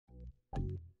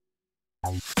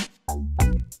Hello,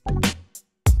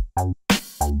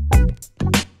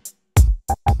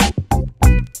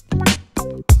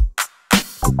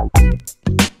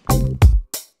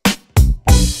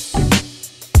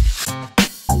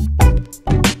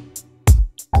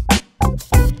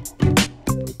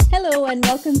 and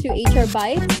welcome to HR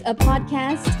Bytes, a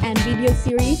podcast and video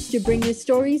series to bring you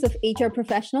stories of HR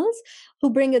professionals who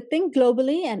bring a think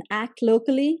globally and act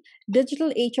locally digital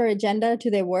HR agenda to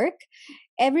their work.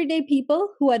 Everyday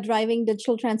people who are driving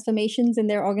digital transformations in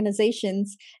their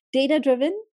organizations, data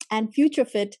driven and future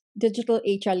fit digital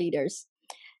HR leaders.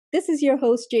 This is your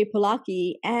host, Jay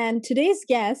Polaki, and today's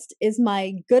guest is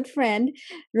my good friend,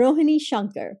 Rohini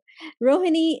Shankar.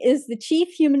 Rohini is the Chief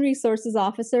Human Resources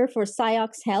Officer for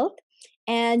Ciox Health,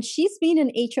 and she's been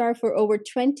in HR for over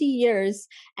 20 years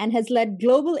and has led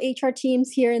global HR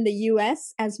teams here in the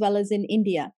US as well as in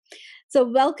India. So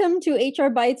welcome to HR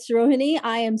Bytes, Rohini.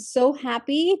 I am so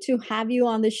happy to have you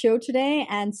on the show today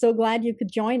and so glad you could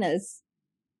join us.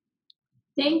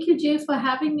 Thank you, Jay, for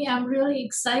having me. I'm really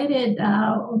excited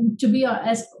to be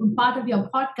as part of your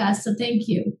podcast. So thank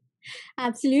you.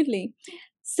 Absolutely.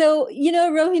 So,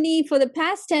 Rohini, for the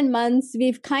past 10 months,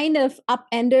 we've kind of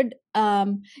upended,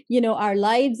 our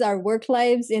lives, our work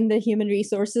lives in the human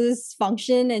resources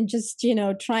function and just,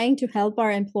 trying to help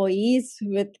our employees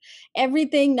with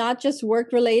everything, not just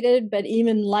work related, but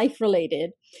even life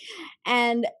related.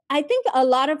 And I think a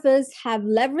lot of us have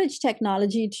leveraged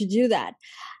technology to do that.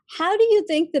 How do you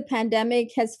think the pandemic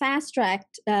has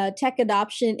fast-tracked tech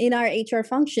adoption in our HR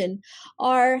function,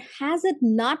 or has it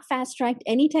not fast-tracked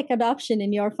any tech adoption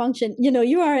in your function?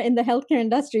 You are in the healthcare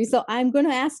industry, so I'm going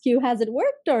to ask you, has it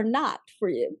worked or not for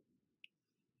you?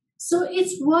 So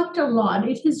it's worked a lot.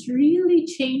 It has really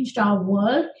changed our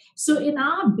world. So in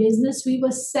our business,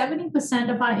 70%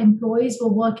 of our employees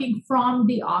were working from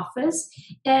the office,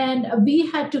 and we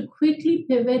had to quickly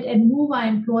pivot and move our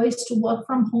employees to work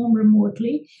from home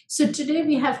remotely. So today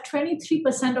we have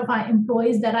 23% of our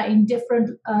employees that are in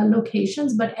different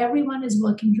locations, but everyone is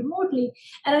working remotely.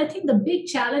 And I think the big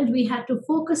challenge we had to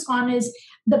focus on is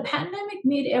the pandemic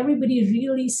made everybody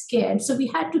really scared. So we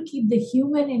had to keep the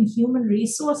human in human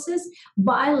resources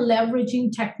while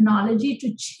leveraging technology to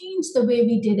change the way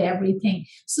we did everything.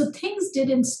 So things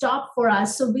didn't stop for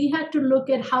us. So we had to look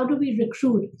at how do we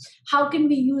recruit? How can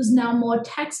we use now more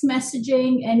text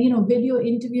messaging and video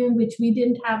interviewing, which we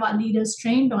didn't have our leaders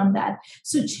trained on that.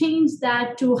 So change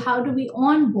that to how do we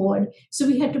onboard? So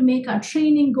we had to make our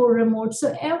training go remote.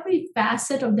 So every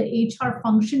facet of the HR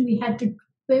function we had to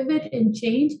pivot and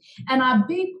change. And our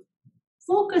big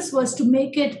focus was to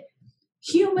make it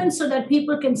human so that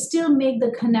people can still make the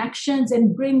connections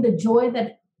and bring the joy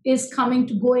that is coming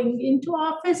to going into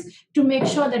office, to make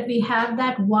sure that we have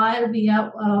that while we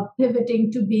are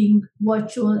pivoting to being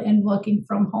virtual and working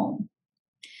from home.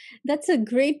 That's a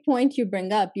great point you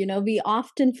bring up. We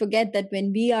often forget that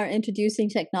when we are introducing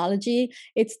technology,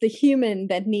 it's the human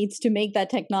that needs to make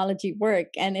that technology work.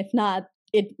 And if not,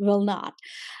 it will not.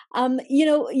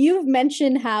 You've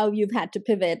mentioned how you've had to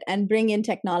pivot and bring in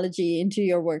technology into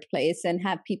your workplace and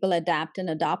have people adapt and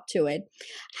adopt to it.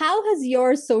 How has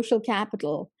your social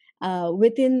capital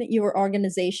within your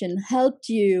organization helped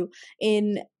you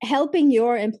in helping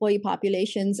your employee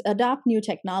populations adopt new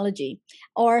technology,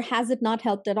 or has it not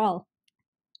helped at all?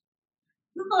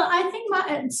 Well, I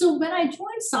think so when I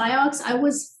joined Ciox, I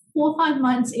was 4 or 5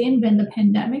 months in when the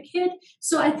pandemic hit.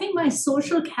 So I think my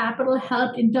social capital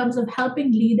helped in terms of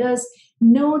helping leaders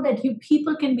know that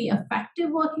people can be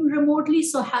effective working remotely.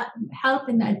 So help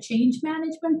in that change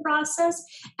management process,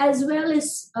 as well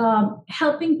as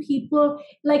helping people,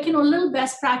 little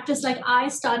best practice. Like I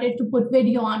started to put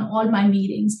video on all my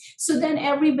meetings. So then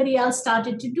everybody else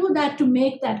started to do that to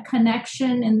make that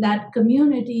connection in that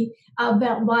community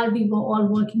while we were all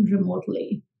working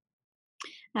remotely.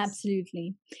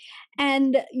 Absolutely.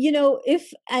 And,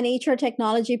 if an HR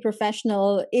technology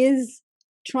professional is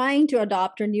trying to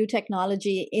adopt a new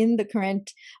technology in the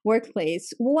current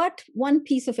workplace, what one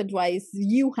piece of advice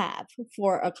you have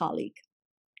for a colleague?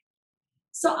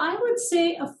 So I would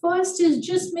say first is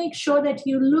just make sure that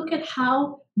you look at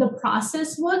how the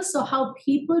process works, so how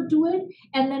people do it,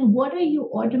 and then what are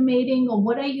you automating or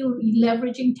what are you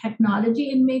leveraging technology,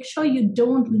 and make sure you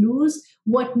don't lose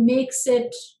what makes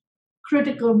it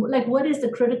critical, like what is the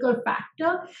critical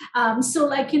factor.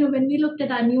 When we looked at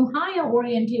our new hire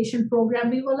orientation program,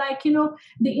 we were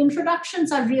the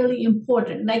introductions are really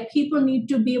important. Like people need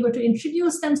to be able to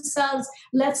introduce themselves.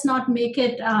 Let's not make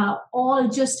it all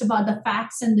just about the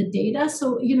facts and the data.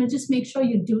 So just make sure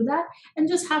you do that and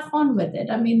just have fun with it.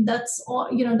 I mean, that's all.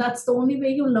 That's the only way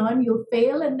you learn. You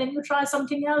fail and then you try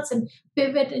something else and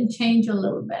pivot and change a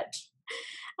little bit.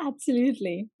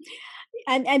 Absolutely.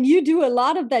 And you do a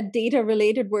lot of that data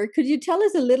related work. Could you tell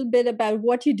us a little bit about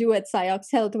what you do at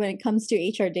Ciox Health when it comes to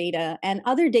HR data and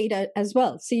other data as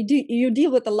well? So you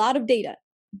deal with a lot of data.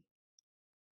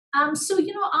 Our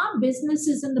business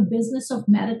is in the business of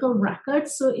medical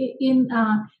records. So, in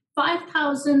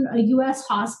 5,000 US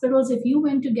hospitals, if you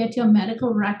went to get your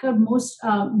medical record,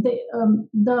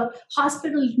 the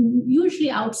hospital usually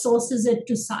outsources it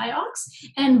to Ciox,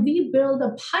 and we build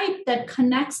a pipe that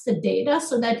connects the data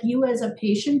so that you, as a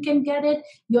patient, can get it,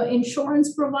 your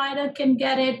insurance provider can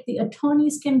get it, the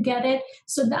attorneys can get it.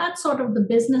 So that's sort of the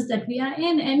business that we are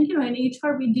in. And in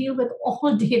HR, we deal with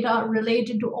all data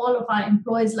related to all of our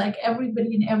employees, like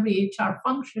everybody in every HR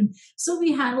function. So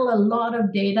we handle a lot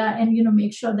of data and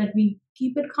make sure that we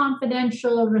keep it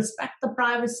confidential, respect the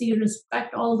privacy,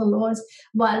 respect all the laws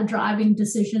while driving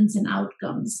decisions and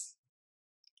outcomes.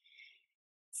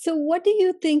 So, what do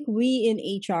you think we in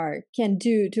HR can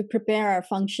do to prepare our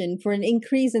function for an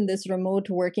increase in this remote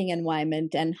working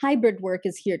environment? And hybrid work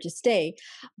is here to stay.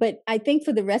 But I think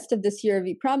for the rest of this year,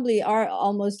 we probably are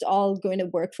almost all going to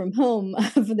work from home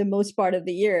for the most part of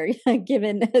the year,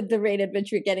 given the rate at which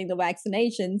we're getting the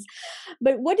vaccinations.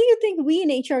 But what do you think we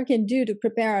in HR can do to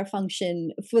prepare our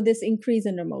function for this increase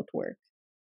in remote work?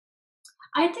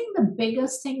 I think the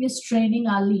biggest thing is training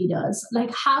our leaders.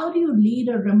 Like, how do you lead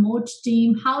a remote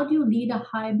team? How do you lead a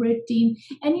hybrid team?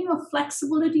 And,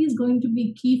 flexibility is going to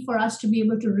be key for us to be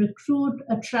able to recruit,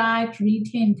 attract,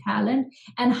 retain talent.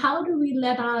 And how do we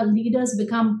let our leaders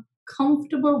become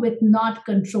comfortable with not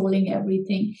controlling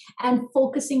everything and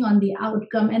focusing on the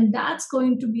outcome? And that's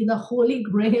going to be the holy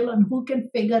grail on who can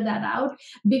figure that out,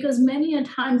 because many a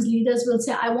times leaders will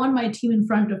say, I want my team in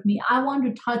front of me, I want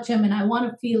to touch him and I want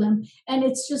to feel him. And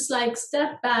it's just like,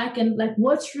 step back and like,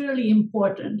 what's really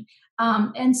important?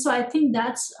 And so I think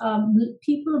that's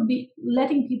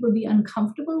letting people be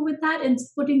uncomfortable with that and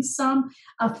putting some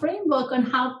framework on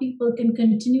how people can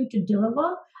continue to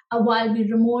deliver while we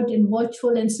remote and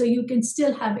virtual. And so you can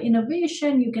still have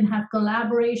innovation, you can have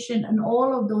collaboration, and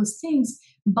all of those things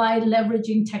by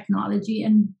leveraging technology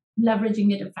and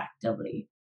leveraging it effectively.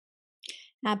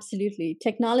 Absolutely.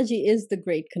 Technology is the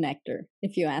great connector,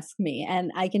 if you ask me.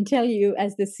 And I can tell you,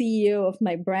 as the CEO of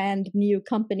my brand new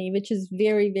company, which is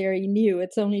very, very new,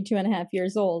 it's only 2.5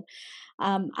 years old.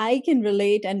 I can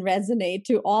relate and resonate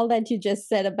to all that you just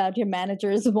said about your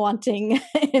managers wanting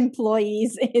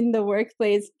employees in the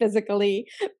workplace physically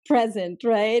present,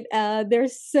 right?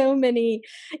 There's so many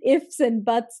ifs and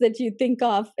buts that you think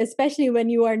of, especially when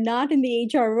you are not in the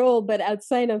HR role, but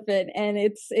outside of it. And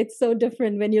it's so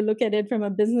different when you look at it from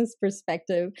a business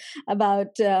perspective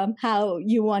about how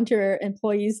you want your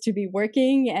employees to be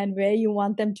working and where you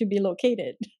want them to be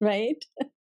located, right?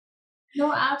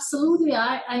 No, absolutely.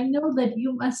 I know that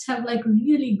you must have like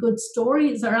really good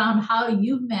stories around how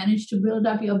you've managed to build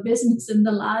up your business in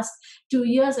the last 2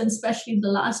 years, and especially the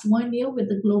last 1 year with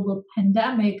the global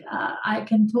pandemic. I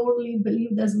can totally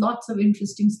believe there's lots of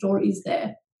interesting stories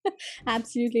there.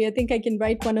 Absolutely. I think I can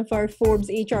write one of our Forbes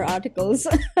HR articles,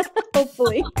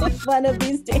 hopefully, one of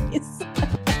these days.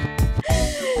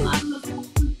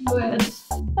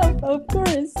 Of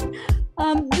course.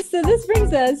 So this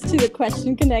brings us to the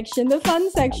question connection, the fun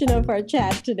section of our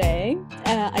chat today.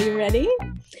 Are you ready?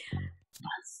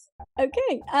 Yes.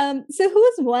 Okay. So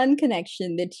who's one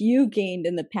connection that you gained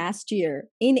in the past year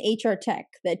in HR tech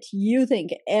that you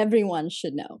think everyone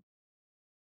should know?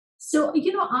 So,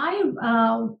 I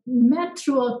met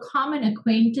through a common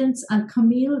acquaintance,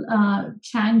 Camille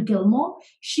Chang Gilmore.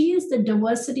 She is the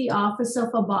diversity officer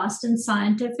for Boston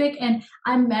Scientific, and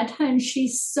I met her, and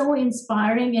she's so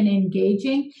inspiring and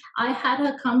engaging. I had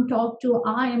her come talk to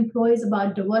our employees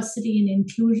about diversity and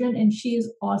inclusion, and she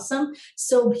is awesome.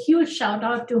 So, huge shout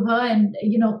out to her, and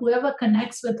whoever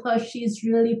connects with her, she's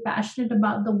really passionate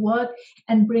about the work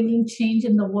and bringing change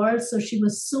in the world. So, she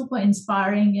was super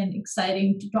inspiring and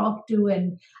exciting to talk to,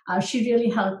 and she really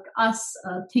helped us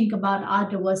think about our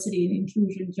diversity and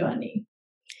inclusion journey.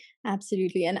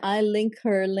 Absolutely. And I link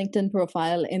her LinkedIn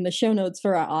profile in the show notes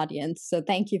for our audience. So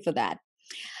thank you for that.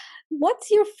 What's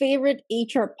your favorite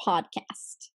HR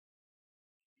podcast?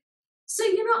 So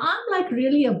I'm like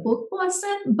really a book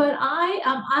person, but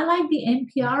I like the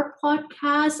NPR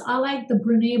podcast. I like the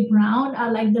Brene Brown. I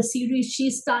like the series she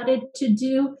started to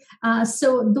do.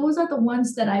 So those are the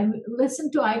ones that I listen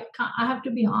to. I have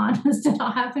to be honest that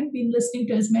I haven't been listening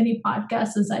to as many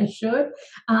podcasts as I should.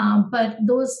 But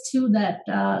those two that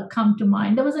come to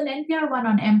mind. There was an NPR one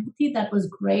on empathy that was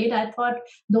great. I thought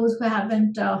those who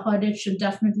haven't heard it should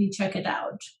definitely check it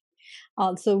out.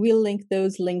 Also, we'll link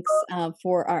those links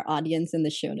for our audience in the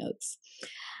show notes.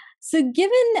 So,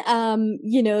 given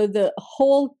the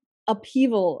whole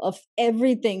upheaval of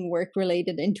everything work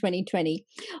related in 2020,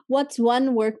 what's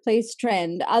one workplace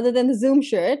trend other than the Zoom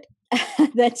shirt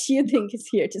that you think is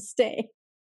here to stay?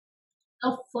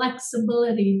 Of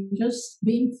flexibility, just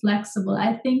being flexible.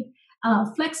 I think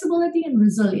flexibility and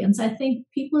resilience. I think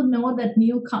people know that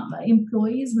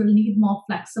employees will need more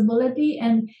flexibility,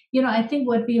 and I think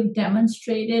what we have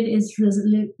demonstrated is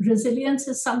resilience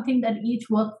is something that each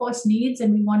workforce needs,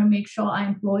 and we want to make sure our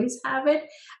employees have it.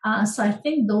 So I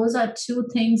think those are two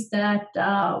things that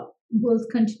will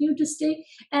continue to stay.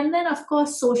 And then, of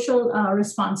course, social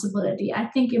responsibility. I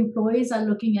think employees are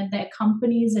looking at their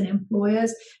companies and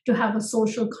employers to have a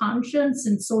social conscience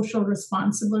and social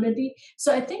responsibility.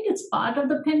 So I think it's part of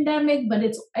the pandemic, but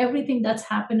it's everything that's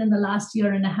happened in the last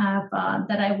year and a half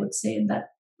that I would say that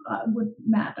would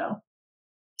matter.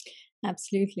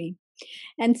 Absolutely.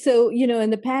 And so, in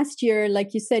the past year,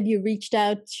 like you said, you reached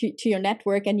out to your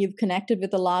network and you've connected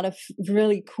with a lot of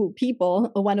really cool people,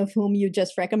 one of whom you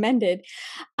just recommended.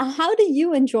 How do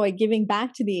you enjoy giving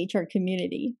back to the HR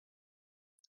community?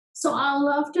 So I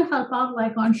love to help out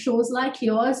like on shows like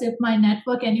yours. If my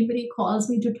network, anybody calls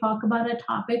me to talk about a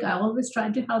topic, I always try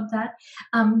to help that.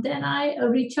 Then I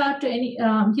reach out to any,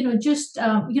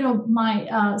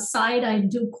 my side, I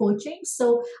do coaching.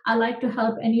 So I like to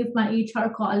help any of my HR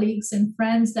colleagues and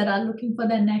friends that are looking for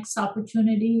their next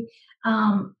opportunity,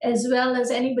 as well as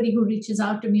anybody who reaches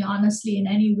out to me honestly in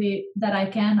any way that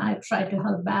I can. I try to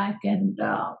help back and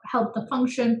help the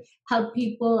function, help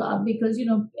people because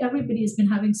everybody has been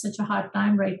having such a hard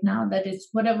time right now that it's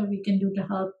whatever we can do to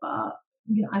help.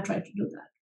 I try to do that.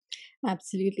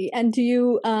 Absolutely. And do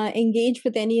you engage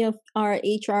with any of our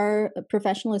HR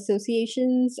professional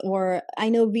associations? Or I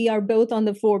know we are both on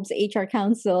the Forbes HR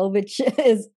Council, which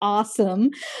is awesome.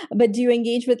 But do you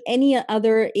engage with any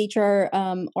other HR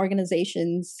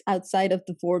organizations outside of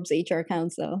the Forbes HR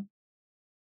Council?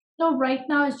 No, right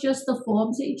now it's just the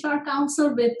Forbes HR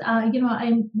Council. With at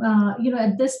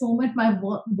this moment my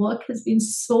work has been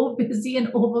so busy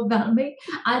and overwhelming.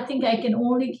 I think I can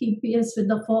only keep pace with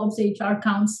the Forbes HR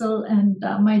Council and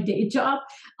my day job.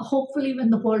 Hopefully, when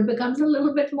the world becomes a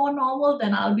little bit more normal,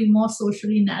 then I'll be more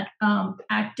socially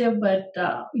active. But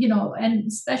and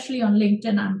especially on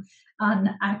LinkedIn, I'm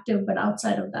active. But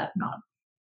outside of that, not.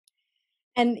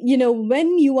 And,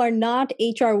 when you are not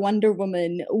HR Wonder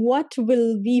Woman, what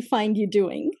will we find you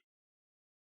doing?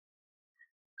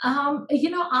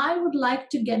 I would like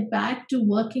to get back to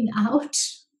working out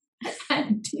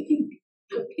and being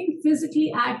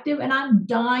physically active. And I'm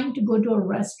dying to go to a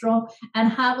restaurant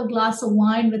and have a glass of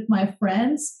wine with my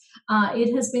friends.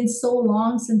 It has been so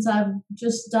long since I've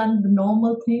just done the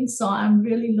normal things. So I'm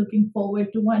really looking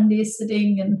forward to one day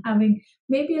sitting and having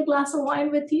maybe a glass of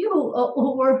wine with you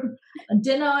over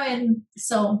dinner. And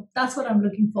so that's what I'm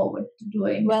looking forward to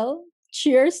doing. Well,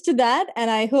 cheers to that.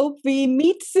 And I hope we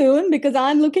meet soon because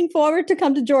I'm looking forward to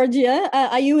come to Georgia.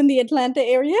 Are you in the Atlanta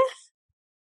area?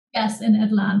 Yes, in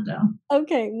Atlanta.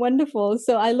 Okay, wonderful.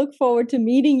 So I look forward to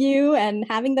meeting you and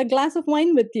having the glass of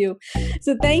wine with you.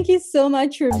 So thank you so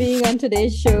much for being on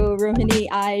today's show, Rohini.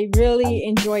 I really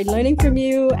enjoyed learning from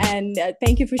you, and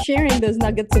thank you for sharing those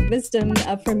nuggets of wisdom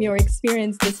from your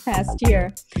experience this past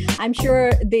year. I'm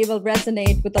sure they will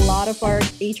resonate with a lot of our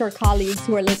HR colleagues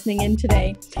who are listening in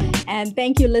today. And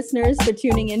thank you, listeners, for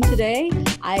tuning in today.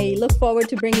 I look forward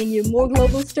to bringing you more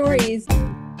global stories